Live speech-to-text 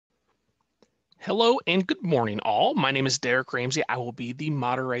Hello and good morning, all. My name is Derek Ramsey. I will be the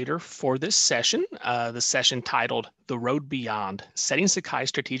moderator for this session, the session titled The Road Beyond, Setting Sakai's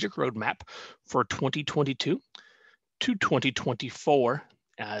Strategic Roadmap for 2022 to 2024.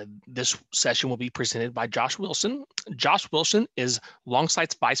 This session will be presented by Josh Wilson. Josh Wilson is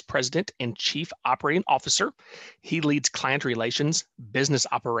Longsight's Vice President and Chief Operating Officer. He leads client relations, business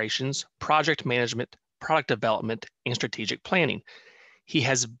operations, project management, product development, and strategic planning. He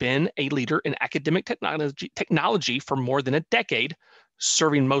has been a leader in academic technology for more than a decade,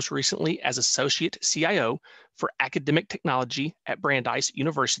 serving most recently as Associate CIO for Academic Technology at Brandeis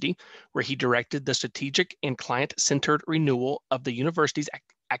University, where he directed the strategic and client-centered renewal of the university's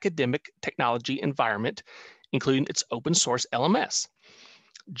academic technology environment, including its open source LMS.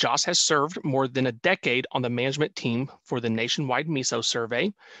 Josh has served more than a decade on the management team for the nationwide MISO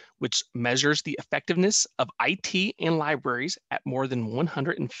survey, which measures the effectiveness of IT and libraries at more than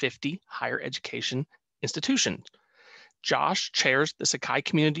 150 higher education institutions. Josh chairs the Sakai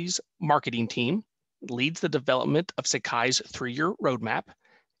Community's marketing team, leads the development of Sakai's 3-year roadmap,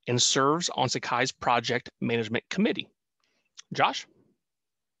 and serves on Sakai's project management committee. Josh?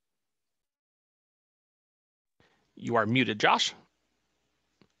 You are muted, Josh.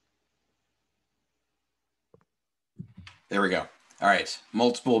 There we go. All right,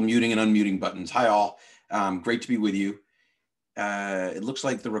 multiple muting and unmuting buttons. Hi all, great to be with you. It looks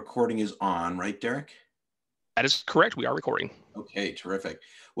like the recording is on, right, Derek? That is correct, we are recording. Okay, terrific.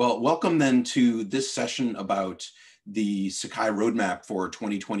 Well, welcome then to this session about the Sakai roadmap for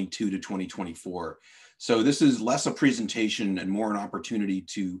 2022 to 2024. So this is less a presentation and more an opportunity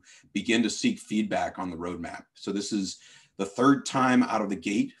to begin to seek feedback on the roadmap. So this is the third time out of the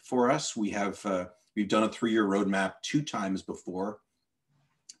gate for us. We've done a 3-year roadmap 2 times before,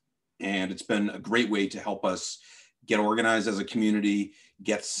 and it's been a great way to help us get organized as a community,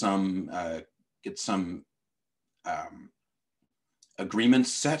 get some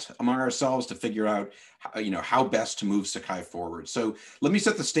agreements set among ourselves to figure out how best to move Sakai forward. So let me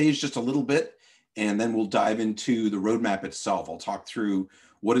set the stage just a little bit, and then we'll dive into the roadmap itself. I'll talk through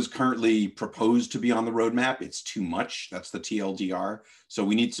what is currently proposed to be on the roadmap. It's too much, that's the TLDR. So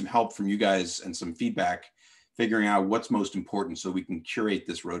we need some help from you guys and some feedback, figuring out what's most important so we can curate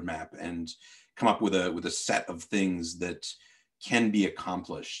this roadmap and come up with a set of things that can be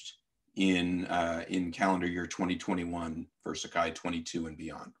accomplished in calendar year 2021 for Sakai 22 and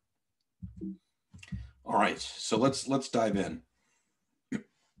beyond. All right, so let's dive in.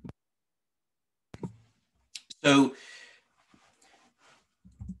 So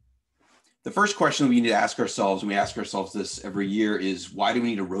the first question we need to ask ourselves, and we ask ourselves this every year, is why do we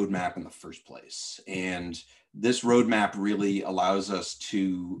need a roadmap in the first place? And this roadmap really allows us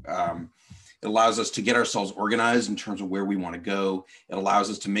to get ourselves organized in terms of where we want to go. It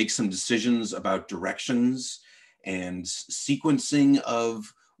allows us to make some decisions about directions and sequencing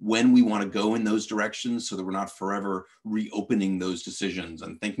of when we want to go in those directions so that we're not forever reopening those decisions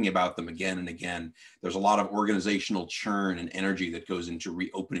and thinking about them again and again. There's a lot of organizational churn and energy that goes into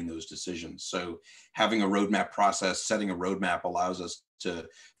reopening those decisions. So having a roadmap process, setting a roadmap allows us to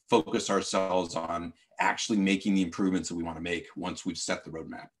focus ourselves on actually making the improvements that we want to make once we've set the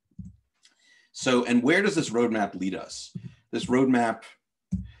roadmap. So, and where does this roadmap lead us? This roadmap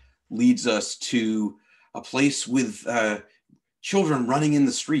leads us to a place with children running in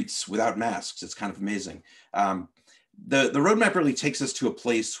the streets without masks. It's kind of amazing. The roadmap really takes us to a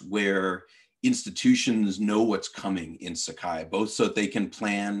place where institutions know what's coming in Sakai, both so that they can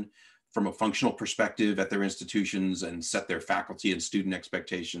plan from a functional perspective at their institutions and set their faculty and student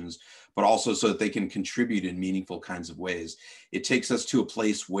expectations, but also so that they can contribute in meaningful kinds of ways. It takes us to a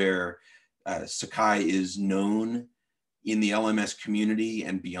place where Sakai is known in the LMS community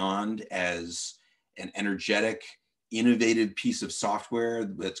and beyond as an energetic, innovative piece of software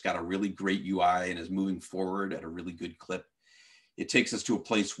that's got a really great UI and is moving forward at a really good clip. It takes us to a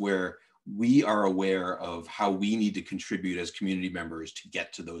place where we are aware of how we need to contribute as community members to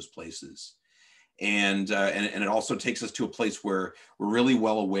get to those places. And it also takes us to a place where we're really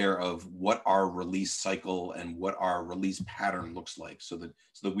well aware of what our release cycle and what our release pattern looks like so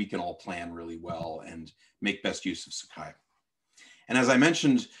that we can all plan really well and make best use of Sakai. And as I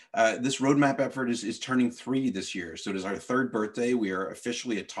mentioned, this roadmap effort is turning 3 this year. So it is our 3rd birthday. We are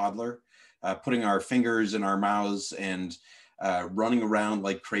officially a toddler, putting our fingers in our mouths and running around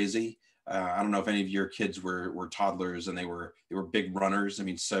like crazy. I don't know if any of your kids were toddlers and they were big runners. I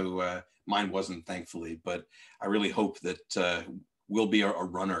mean, so mine wasn't, thankfully, but I really hope that we'll be a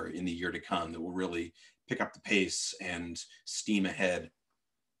runner in the year to come, that will really pick up the pace and steam ahead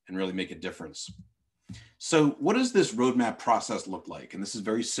and really make a difference. So what does this roadmap process look like? And this is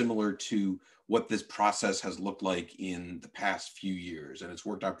very similar to what this process has looked like in the past few years, and it's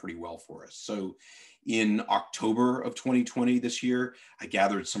worked out pretty well for us. So in October of 2020 this year, I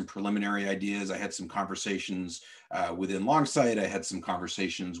gathered some preliminary ideas. I had some conversations within Longsight. I had some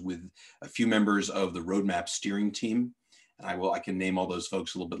conversations with a few members of the roadmap steering team. And I can name all those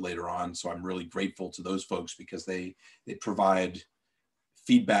folks a little bit later on. So I'm really grateful to those folks because they provide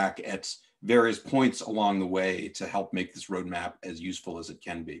feedback at various points along the way to help make this roadmap as useful as it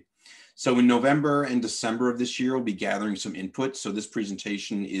can be. So in November and December of this year, we'll be gathering some input. So this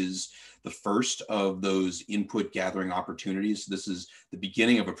presentation is the first of those input gathering opportunities. This is the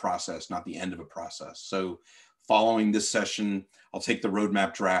beginning of a process, not the end of a process. So following this session, I'll take the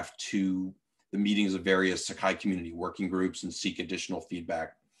roadmap draft to the meetings of various Sakai community working groups and seek additional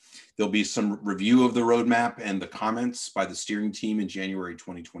feedback. There'll be some review of the roadmap and the comments by the steering team in January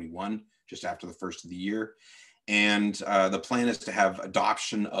 2021, just after the first of the year. And the plan is to have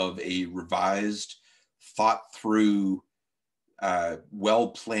adoption of a revised, thought through,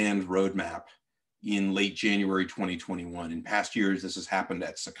 well-planned roadmap in late January 2021. In past years, this has happened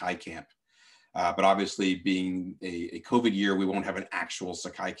at Sakai Camp. But obviously being a COVID year, we won't have an actual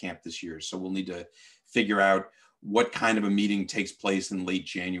Sakai Camp this year. So we'll need to figure out what kind of a meeting takes place in late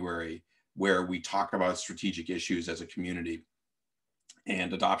January where we talk about strategic issues as a community,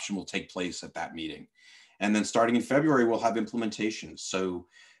 and adoption will take place at that meeting. And then starting in February, we'll have implementation. So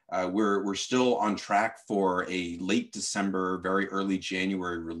we're still on track for a late December, very early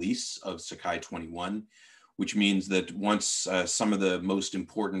January release of Sakai 21, which means that once some of the most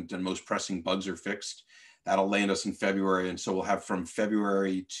important and most pressing bugs are fixed, that'll land us in February. And so we'll have from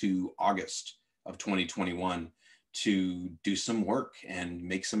February to August of 2021 to do some work and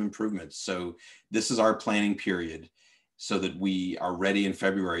make some improvements. So this is our planning period so that we are ready in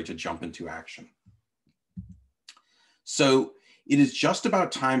February to jump into action. So it is just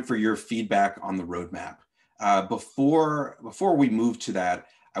about time for your feedback on the roadmap. Before we move to that,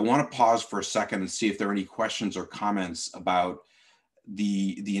 I want to pause for a second and see if there are any questions or comments about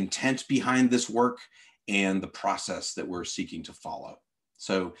the intent behind this work and the process that we're seeking to follow.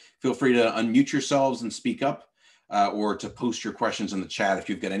 So feel free to unmute yourselves and speak up, or to post your questions in the chat if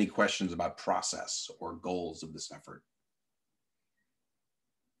you've got any questions about process or goals of this effort.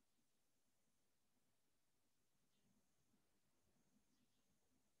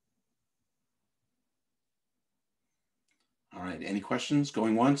 All right, any questions?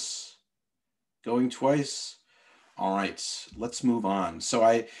 Going once, going twice? All right, let's move on.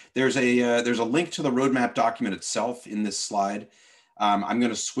 So there's a link to the roadmap document itself in this slide. I'm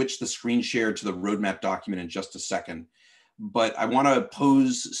going to switch the screen share to the roadmap document in just a second, but I want to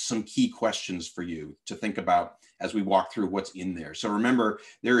pose some key questions for you to think about as we walk through what's in there. So remember,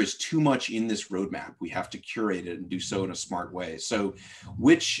 there is too much in this roadmap. We have to curate it and do so in a smart way. So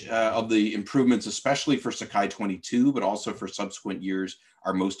which of the improvements, especially for Sakai 22, but also for subsequent years,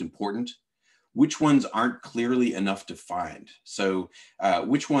 are most important? Which ones aren't clearly enough defined? So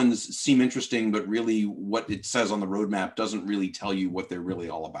which ones seem interesting, but really what it says on the roadmap doesn't really tell you what they're really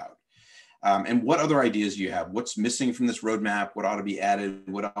all about? And what other ideas do you have? What's missing from this roadmap? What ought to be added?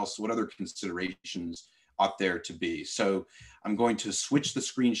 What else? What other considerations ought there to be? So I'm going to switch the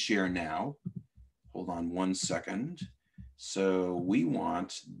screen share now. Hold on one second. So we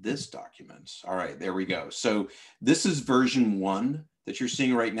want this document. All right, there we go. So this is version 1 that you're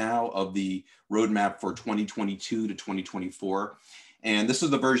seeing right now of the roadmap for 2022 to 2024. And this is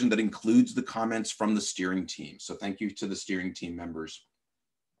the version that includes the comments from the steering team. So thank you to the steering team members.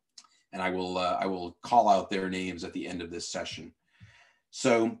 And I will call out their names at the end of this session.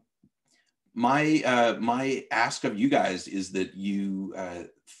 So my ask of you guys is that you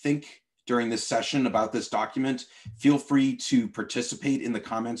think during this session about this document. Feel free to participate in the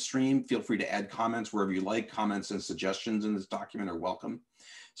comment stream. Feel free to add comments wherever you like. Comments and suggestions in this document are welcome.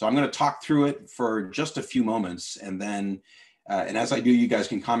 So I'm going to talk through it for just a few moments, and then and as I do, you guys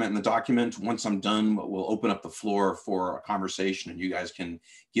can comment in the document. Once I'm done, we'll open up the floor for a conversation and you guys can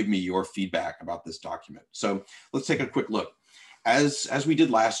give me your feedback about this document. So let's take a quick look. As we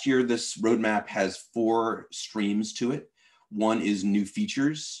did last year, this roadmap has 4 streams to it. One is new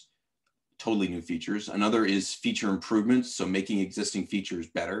features, totally new features. Another is feature improvements, so making existing features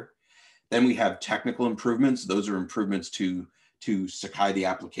better. Then we have technical improvements. Those are improvements to Sakai, the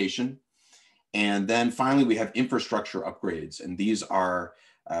application. And then finally, we have infrastructure upgrades. And these are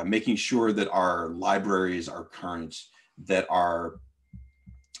making sure that our libraries are current, that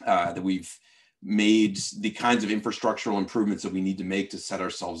we've made the kinds of infrastructural improvements that we need to make to set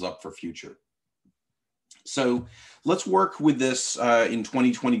ourselves up for future. So let's work with this in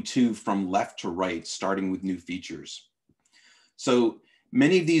 2022 from left to right, starting with new features. So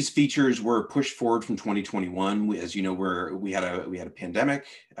many of these features were pushed forward from 2021. As you know, we had a pandemic.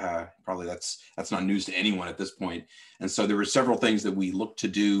 Probably that's not news to anyone at this point. And so there were several things that we looked to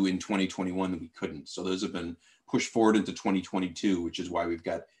do in 2021 that we couldn't. So those have been pushed forward into 2022, which is why we've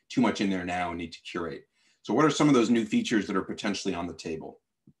got too much in there now and need to curate. So what are some of those new features that are potentially on the table?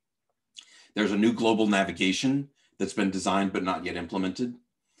 There's a new global navigation that's been designed but not yet implemented.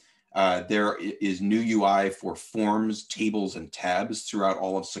 There is new UI for forms, tables, and tabs throughout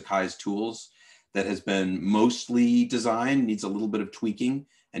all of Sakai's tools that has been mostly designed, needs a little bit of tweaking,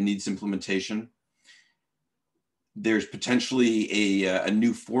 and needs implementation. There's potentially a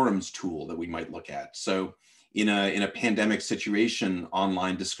new forums tool that we might look at. So in a pandemic situation,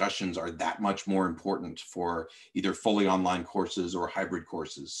 online discussions are that much more important for either fully online courses or hybrid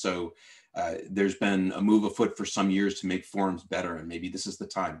courses. So there's been a move afoot for some years to make forums better, and maybe this is the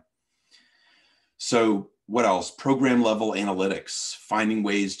time. So what else? Program level analytics, finding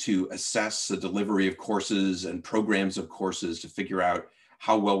ways to assess the delivery of courses and programs of courses to figure out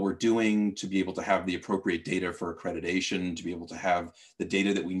how well we're doing, to be able to have the appropriate data for accreditation, to be able to have the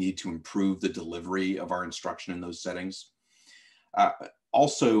data that we need to improve the delivery of our instruction in those settings.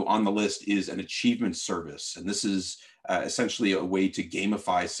 Also on the list is an achievement service. And this is essentially a way to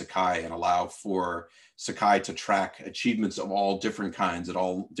gamify Sakai and allow for Sakai to track achievements of all different kinds at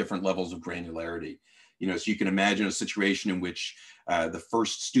all different levels of granularity. You know, so you can imagine a situation in which the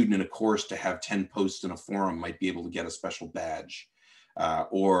first student in a course to have 10 posts in a forum might be able to get a special badge,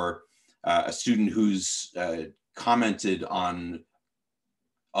 or a student who's commented on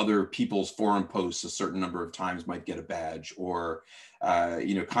other people's forum posts a certain number of times might get a badge, or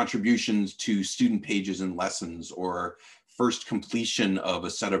you know, contributions to student pages and lessons, or first completion of a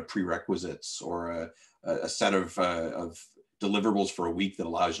set of prerequisites, or a set of deliverables for a week that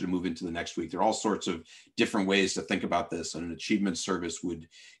allows you to move into the next week. There are all sorts of different ways to think about this, and an achievement service would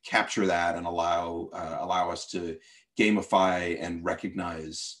capture that and allow us to gamify and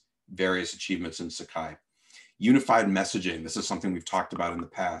recognize various achievements in Sakai. Unified messaging, this is something we've talked about in the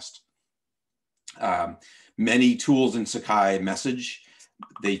past. Many tools in Sakai message.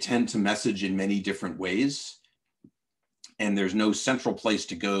 They tend to message in many different ways, and there's no central place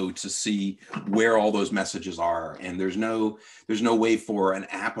to go to see where all those messages are. And there's no way for an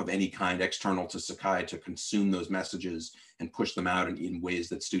app of any kind external to Sakai to consume those messages and push them out in ways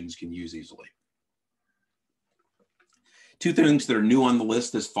that students can use easily. Two things that are new on the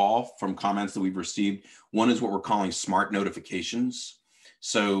list this fall from comments that we've received. One is what we're calling smart notifications.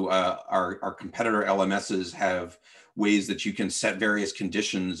 So our competitor LMSs have ways that you can set various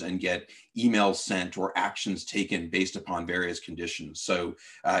conditions and get emails sent or actions taken based upon various conditions. So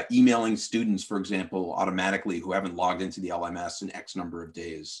emailing students, for example, automatically who haven't logged into the LMS in X number of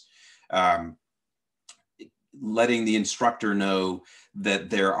days. Letting the instructor know that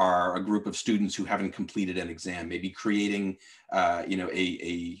there are a group of students who haven't completed an exam, maybe creating you know,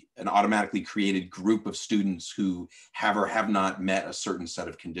 an automatically created group of students who have or have not met a certain set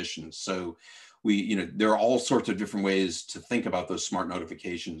of conditions. So you know, there are all sorts of different ways to think about those smart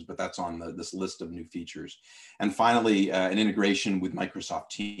notifications, but that's on this list of new features. And finally, an integration with Microsoft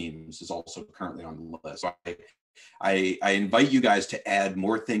Teams is also currently on the list. So I invite you guys to add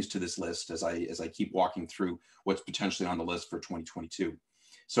more things to this list as I keep walking through what's potentially on the list for 2022.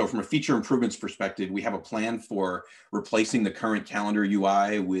 So from a feature improvements perspective, we have a plan for replacing the current calendar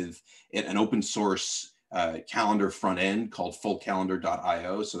UI with an open source calendar front end called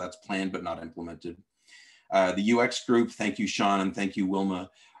fullcalendar.io. So that's planned but not implemented. The UX group, thank you, Sean, and thank you, Wilma,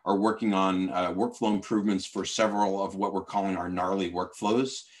 are working on workflow improvements for several of what we're calling our gnarly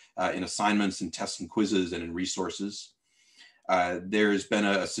workflows in assignments and tests and quizzes and in resources. There's been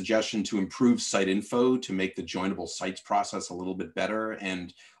a suggestion to improve site info to make the joinable sites process a little bit better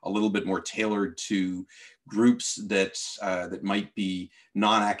and a little bit more tailored to groups that might be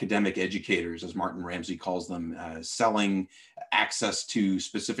non-academic educators, as Martin Ramsey calls them, selling access to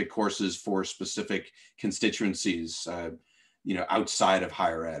specific courses for specific constituencies, you know, outside of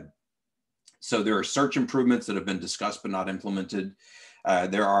higher ed. So there are search improvements that have been discussed but not implemented.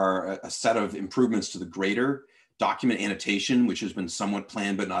 There are a set of improvements to the grader, document annotation, which has been somewhat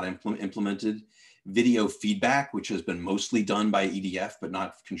planned but not implemented, video feedback, which has been mostly done by EDF but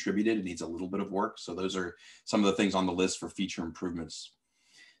not contributed. It needs a little bit of work. So those are some of the things on the list for feature improvemements.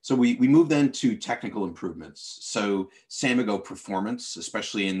 So we move then to technical improvements. So Samigo performance,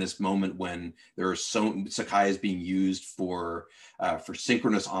 especially in this moment when there are Sakai is being used for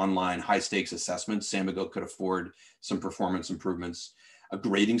synchronous online high stakes assessments. Samigo could afford some performance improvements. a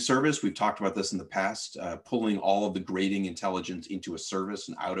grading service. We've talked about this in the past, pulling all of the grading intelligence into a service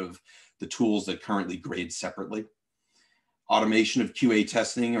and out of the tools that currently grade separately. Automation of QA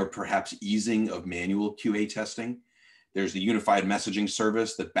testing, or perhaps easing of manual QA testing. There's the unified messaging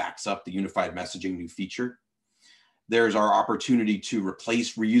service that backs up the unified messaging new feature. There's our opportunity to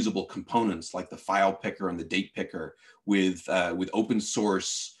replace reusable components like the file picker and the date picker with open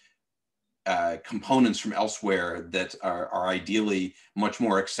source components from elsewhere that are ideally much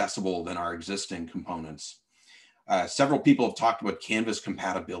more accessible than our existing components. Several people have talked about Canvas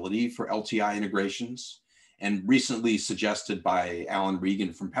compatibility for LTI integrations, and recently suggested by Alan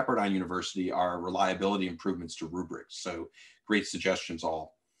Regan from Pepperdine University are reliability improvements to rubrics. So great suggestions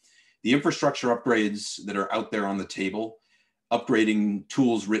all. The infrastructure upgrades that are out there on the table, upgrading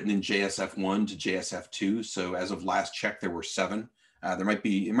tools written in JSF1 to JSF2. So as of last check, there were 7. It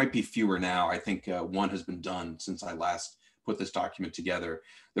might be fewer now. I think 1 has been done since I last put this document together.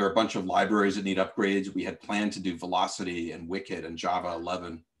 There are a bunch of libraries that need upgrades. We had planned to do Velocity and Wicked and Java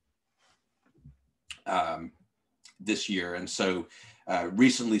 11 this year. And so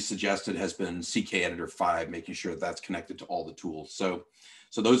recently suggested has been CK Editor 5, making sure that that's connected to all the tools.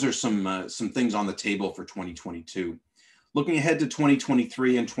 So those are some things on the table for 2022. Looking ahead to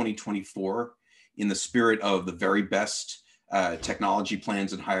 2023 and 2024 in the spirit of the very best technology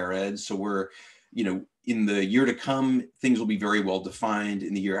plans in higher ed. So we're, in the year to come, things will be very well defined.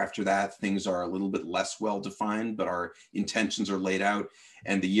 In the year after that, things are a little bit less well defined, but our intentions are laid out.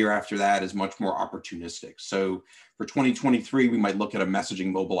 And the year after that is much more opportunistic. So for 2023, we might look at a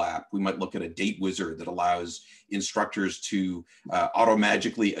messaging mobile app. We might look at a date wizard that allows instructors to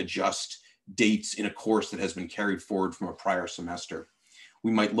auto-magically adjust dates in a course that has been carried forward from a prior semester.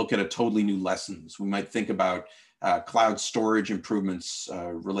 We might look at a totally new lessons. We might think about cloud storage improvements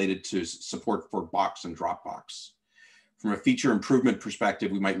related to support for Box and Dropbox. From a feature improvement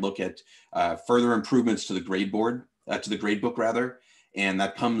perspective, we might look at further improvements to the gradebook rather, and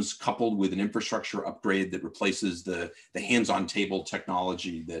that comes coupled with an infrastructure upgrade that replaces the hands-on table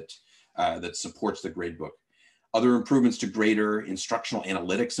technology that supports the gradebook. Other improvements to Grader, instructional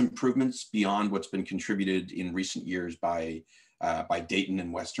analytics improvements beyond what's been contributed in recent years by Dayton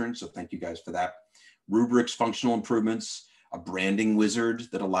and Western, so thank you guys for that. Rubrics functional improvements, a branding wizard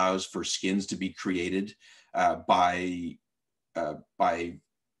that allows for skins to be created by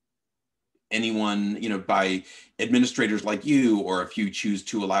anyone, by administrators like you, or if you choose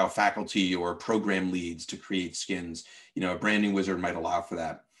to allow faculty or program leads to create skins, a branding wizard might allow for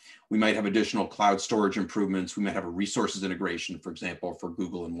that. We might have additional cloud storage improvements. We might have a resources integration, for example, for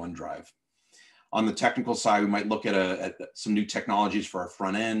Google and OneDrive. On the technical side, we might look at some new technologies for our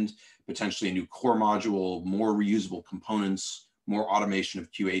front end, potentially a new core module, more reusable components, more automation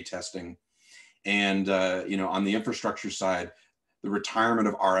of QA testing. And on the infrastructure side, the retirement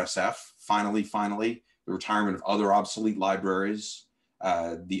of RSF, finally, the retirement of other obsolete libraries,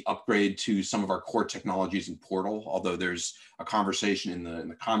 the upgrade to some of our core technologies in Portal, although there's a conversation in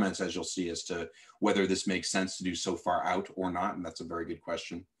the comments, as you'll see, as to whether this makes sense to do so far out or not, and that's a very good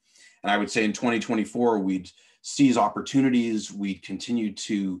question. And I would say in 2024, we'd seize opportunities, we'd continue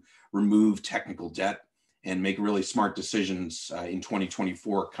to remove technical debt and make really smart decisions in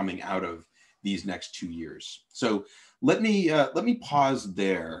 2024 coming out of these next 2 years. So let me pause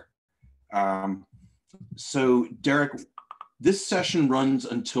there. So Derek, this session runs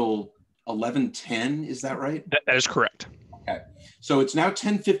until 11:10, is that right? That is correct. Okay, so it's now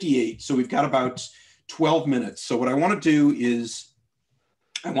 10:58, so we've got about 12 minutes. So what I want to do is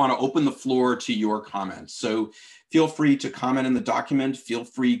I want to open the floor to your comments. So feel free to comment in the document, feel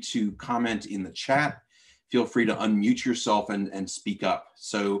free to comment in the chat, feel free to unmute yourself and speak up.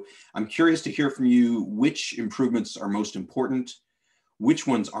 So I'm curious to hear from you which improvements are most important, which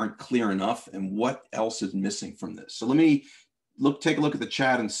ones aren't clear enough, and what else is missing from this. So let me take a look at the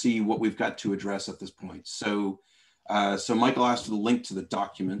chat and see what we've got to address at this point. So Michael asked for the link to the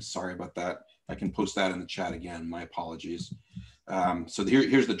document. Sorry about that. I can post that in the chat again, my apologies. So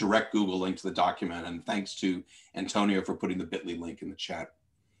here's the direct Google link to the document, and thanks to Antonio for putting the bit.ly link in the chat.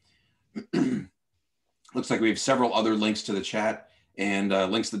 Looks like we have several other links to the chat and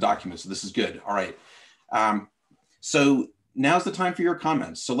links to the document, so this is good. All right, so now's the time for your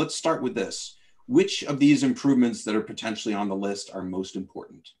comments. So let's start with this. Which of these improvements that are potentially on the list are most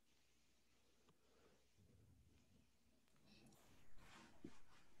important?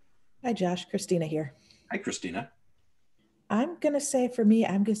 Hi, Josh. Christina here. Hi, Christina. I'm going to say, for me,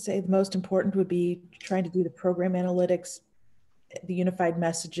 I'm going to say the most important would be trying to do the program analytics, the unified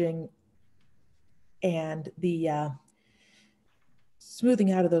messaging, and the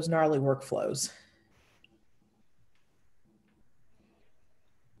smoothing out of those gnarly workflows.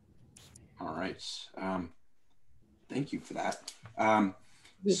 right. Thank you for that.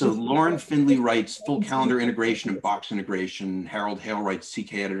 So Lauren Findley writes full calendar integration and box integration. Harold Hale writes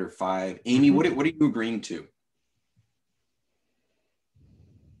CK Editor 5. Amy, what are you agreeing to?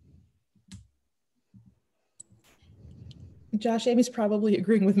 Josh, Amy's probably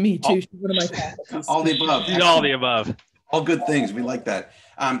agreeing with me too. She's one of my faculties. All the above. All the above. All good things. We like that.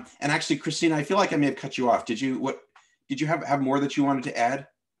 And actually, Christina, I feel like I may have cut you off. Did you have more that you wanted to add?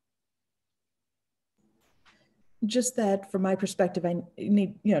 Just that from my perspective, I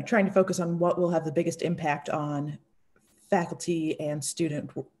need, trying to focus on what will have the biggest impact on faculty and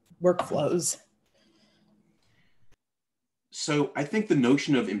student workflows. So I think the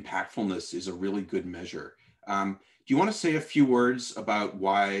notion of impactfulness is a really good measure. Do you want to say a few words about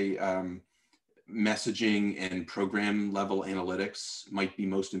why messaging and program level analytics might be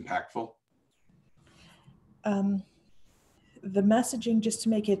most impactful? The messaging, just to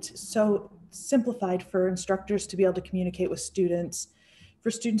make it so simplified for instructors to be able to communicate with students, for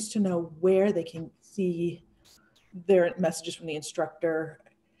students to know where they can see their messages from the instructor.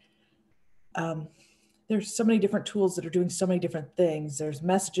 There's so many different tools that are doing so many different things. There's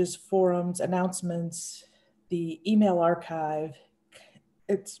messages, forums, announcements, the email archive.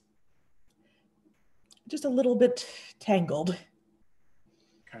 It's just a little bit tangled.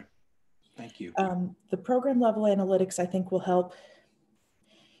 Okay, thank you. The program level analytics, I think, will help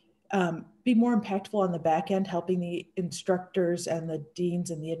be more impactful on the back end, helping the instructors and the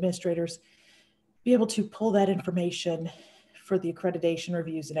deans and the administrators be able to pull that information for the accreditation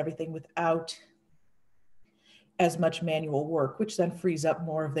reviews and everything without as much manual work, which then frees up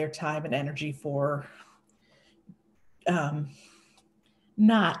more of their time and energy for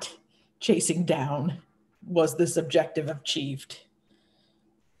not chasing down, was this objective achieved?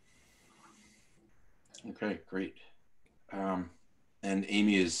 Okay, great. And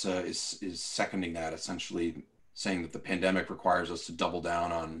Amy is seconding that, essentially saying that the pandemic requires us to double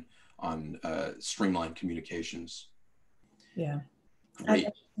down on streamlined communications. Yeah. Great.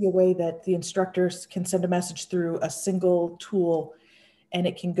 A way that the instructors can send a message through a single tool and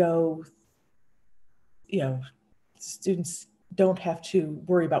it can go, students don't have to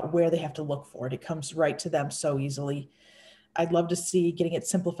worry about where they have to look for it. It comes right to them so easily. I'd love to see getting it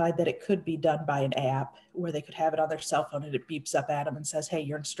simplified that it could be done by an app where they could have it on their cell phone and it beeps up at them and says, hey,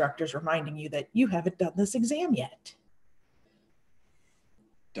 your instructor's reminding you that you haven't done this exam yet.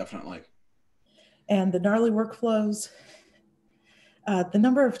 Definitely. And the gnarly workflows,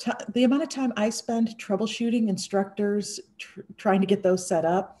 the amount of time I spend troubleshooting instructors, trying to get those set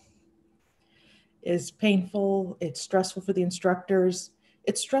up is painful. It's stressful for the instructors.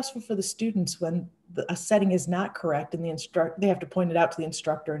 It's stressful for the students when a setting is not correct and they have to point it out to the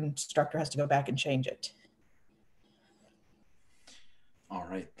instructor and the instructor has to go back and change it. All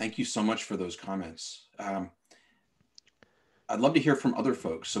right, thank you so much for those comments. I'd love to hear from other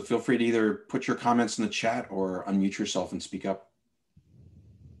folks, so feel free to either put your comments in the chat or unmute yourself and speak up.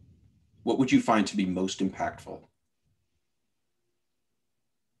 What would you find to be most impactful?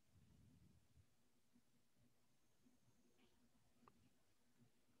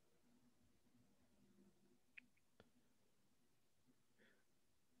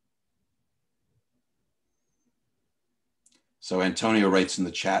 So Antonio writes in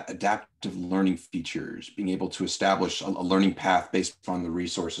the chat, adaptive learning features, being able to establish a learning path based on the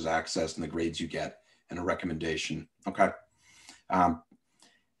resources accessed and the grades you get and a recommendation. Okay. And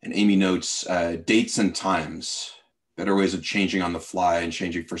Amy notes dates and times, better ways of changing on the fly and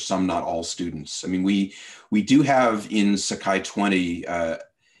changing for some, not all students. I mean, we do have in Sakai 20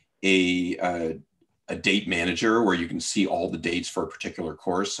 a date manager where you can see all the dates for a particular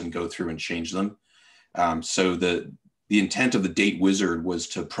course and go through and change them. So the intent of the date wizard was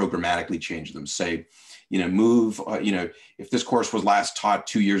to programmatically change them. Say, move, if this course was last taught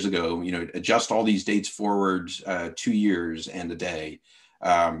 2 years ago, adjust all these dates forward 2 years and a day.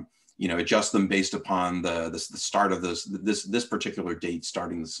 Adjust them based upon the start of this particular date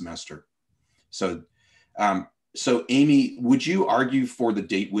starting the semester. So, so Amy, would you argue for the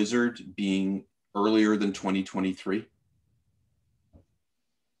date wizard being earlier than 2023?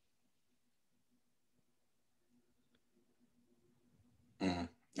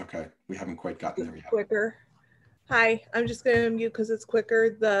 Okay, we haven't quite gotten there yet. Quicker. Hi, I'm just going to mute because it's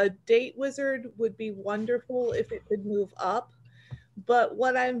quicker. The date wizard would be wonderful if it could move up. But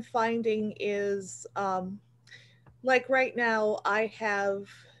what I'm finding is, like right now, I have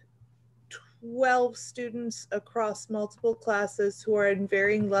 12 students across multiple classes who are in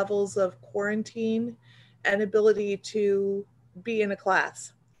varying levels of quarantine and ability to be in a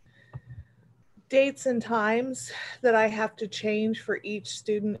class. dates and times that I have to change for each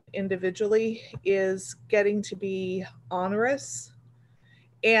student individually is getting to be onerous.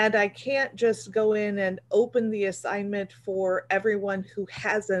 And I can't just go in and open the assignment for everyone who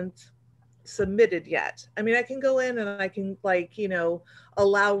hasn't submitted yet. I mean, I can go in and I can, like, you know,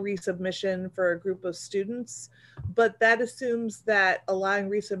 allow resubmission for a group of students, but that assumes that allowing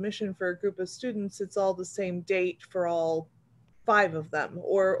resubmission for a group of students, it's all the same date for all 5 of them,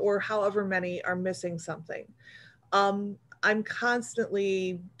 or however many are missing something. I'm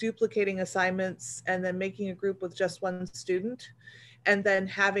constantly duplicating assignments and then making a group with just one student, and then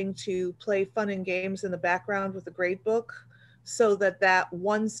having to play fun and games in the background with the grade book so that that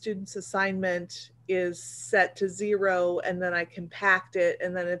one student's assignment is set to 0, and then I compact it,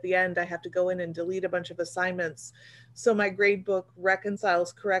 and then at the end I have to go in and delete a bunch of assignments so my grade book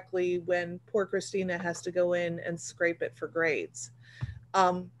reconciles correctly when poor Christina has to go in and scrape it for grades.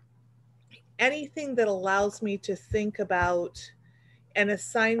 Anything that allows me to think about an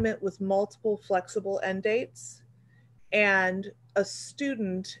assignment with multiple flexible end dates and a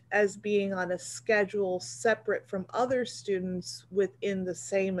student as being on a schedule separate from other students within the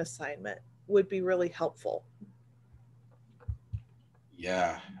same assignment would be really helpful.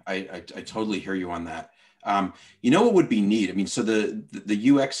 Yeah, I totally hear you on that. You know what would be neat? I mean, so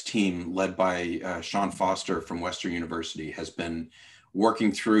the UX team led by Sean Foster from Western University has been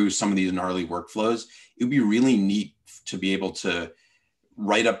working through some of these gnarly workflows. It would be really neat to be able to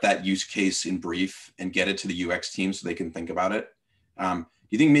write up that use case in brief and get it to the UX team so they can think about it. Do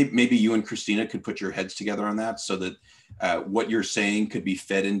you think maybe you and Christina could put your heads together on that so that what you're saying could be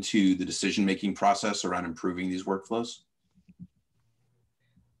fed into the decision-making process around improving these workflows?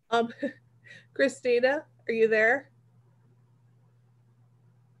 Christina, are you there?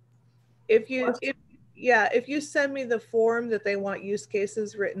 If you send me the form that they want use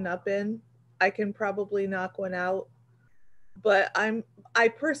cases written up in, I can probably knock one out. But I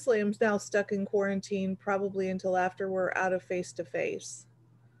personally am now stuck in quarantine probably until after we're out of face-to-face.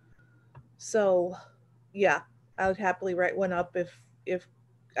 So yeah, I would happily write one up if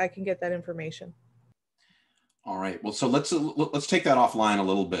I can get that information. All right. Well, so let's take that offline a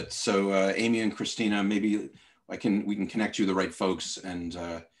little bit. So Amy and Christina, maybe we can connect you to the right folks, and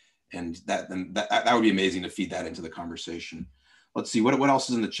that would be amazing to feed that into the conversation. Let's see what else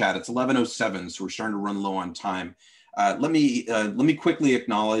is in the chat. It's 11:07, so we're starting to run low on time. Let me quickly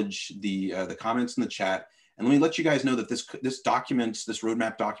acknowledge the comments in the chat, and let me let you guys know that this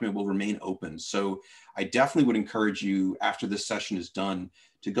roadmap document will remain open. So I definitely would encourage you, after this session is done,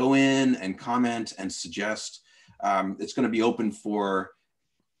 to go in and comment and suggest. It's going to be open for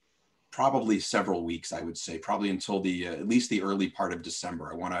probably several weeks, I would say, probably until at least the early part of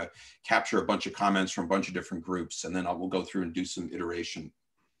December. I want to capture a bunch of comments from a bunch of different groups, and then we'll go through and do some iteration.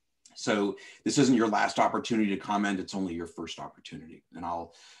 So this isn't your last opportunity to comment, it's only your first opportunity. And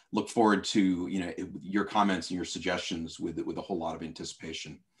I'll look forward to your comments and your suggestions with a whole lot of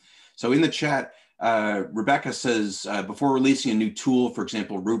anticipation. So in the chat, Rebecca says, before releasing a new tool, for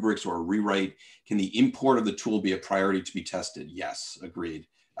example, rubrics or a rewrite, can the import of the tool be a priority to be tested? Yes, agreed.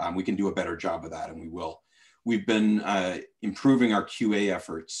 We can do a better job of that, and we will. We've been improving our QA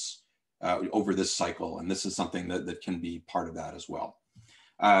efforts over this cycle, and this is something that can be part of that as well.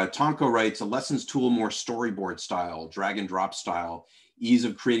 Tonko writes, a lessons tool more storyboard style, drag and drop style, ease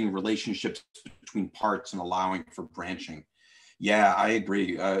of creating relationships between parts and allowing for branching. Yeah, I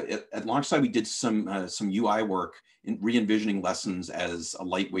agree. At Launchside, we did some UI work in re-envisioning lessons as a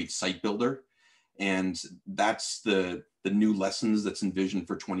lightweight site builder. And that's the new lessons that's envisioned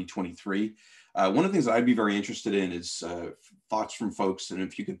for 2023. One of the things that I'd be very interested in is thoughts from folks. And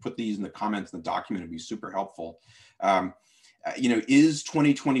if you could put these in the comments in the document, it'd be super helpful. Is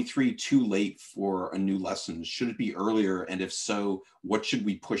 2023 too late for a new lesson? Should it be earlier? And if so, what should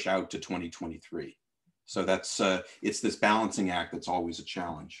we push out to 2023? So that's it's this balancing act that's always a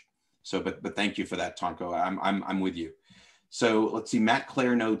challenge. So, but thank you for that, Tonko. I'm with you. So let's see. Matt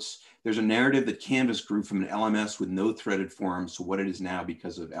Clare notes, there's a narrative that Canvas grew from an LMS with no threaded forms to what it is now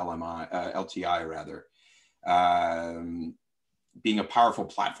because of LTI rather. Being a powerful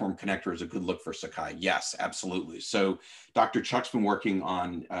platform connector is a good look for Sakai. Yes, absolutely. So Dr. Chuck's been working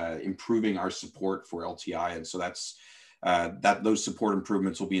on improving our support for LTI, and so that's those support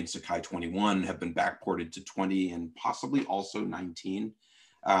improvements will be in Sakai 21, have been backported to 20 and possibly also 19.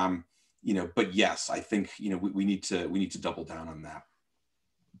 But yes, I think we need to double down on that.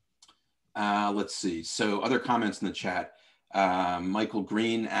 Let's see. So other comments in the chat. Michael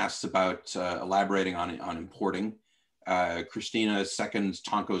Green asks about elaborating on importing. Christina seconds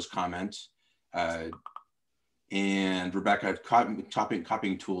Tonko's comment. And Rebecca,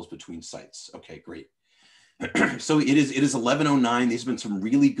 copying tools between sites. Okay, great. So it is 11:09. These have been some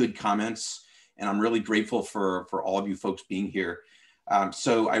really good comments, and I'm really grateful for all of you folks being here.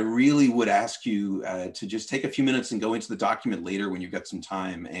 So I really would ask you to just take a few minutes and go into the document later when you've got some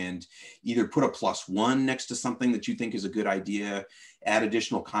time, and either put a +1 next to something that you think is a good idea, add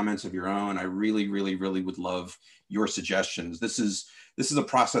additional comments of your own. I really, really, really would love your suggestions. This is a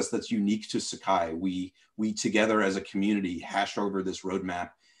process that's unique to Sakai. We together as a community hash over this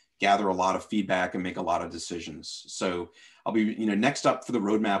roadmap, gather a lot of feedback, and make a lot of decisions. So I'll be, next up for the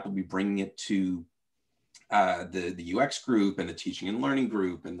roadmap, we'll be bringing it to the UX group and the teaching and learning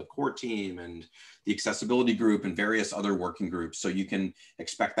group and the core team and the accessibility group and various other working groups. So you can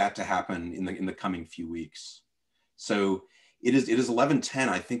expect that to happen in the coming few weeks. So it is 11:10.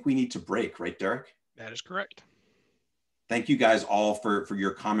 I think we need to break, right, Derek? That is correct. Thank you guys all for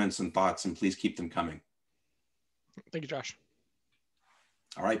your comments and thoughts, and please keep them coming. Thank you, Josh.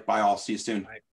 All right, bye all. See you soon. Bye.